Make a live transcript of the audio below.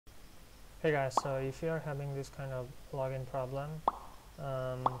Hey guys, so if you're having this kind of login problem,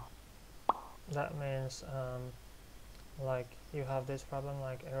 um, that means like you have this problem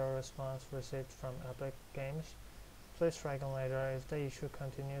like error response received from Epic Games. Please try again later. If the issue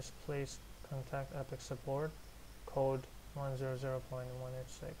continues, please contact Epic support, code 100.186.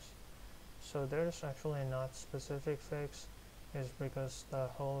 So there's actually not specific fix, is because the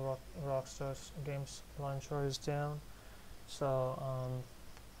whole Rockstar Games Launcher is down. So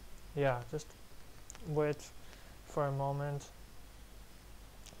yeah, just wait for a moment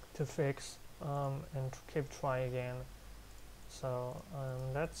to fix and keep trying again. So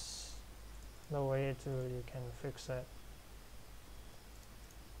that's the way you can fix it.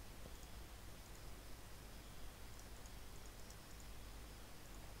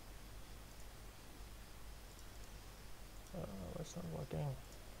 It's not working.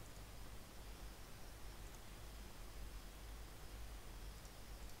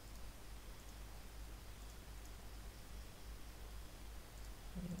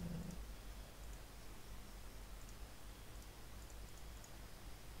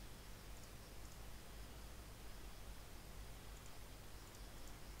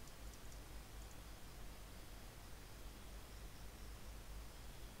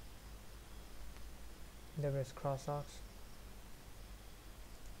 There is crosstalks.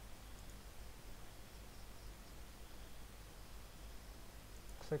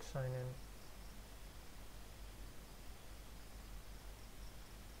 Click sign in.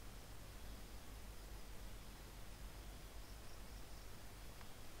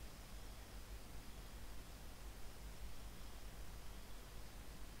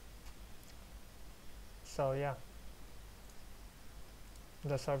 So yeah,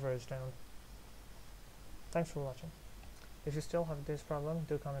 the server is down. Thanks for watching. If you still have this problem,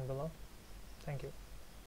 do comment below. Thank you.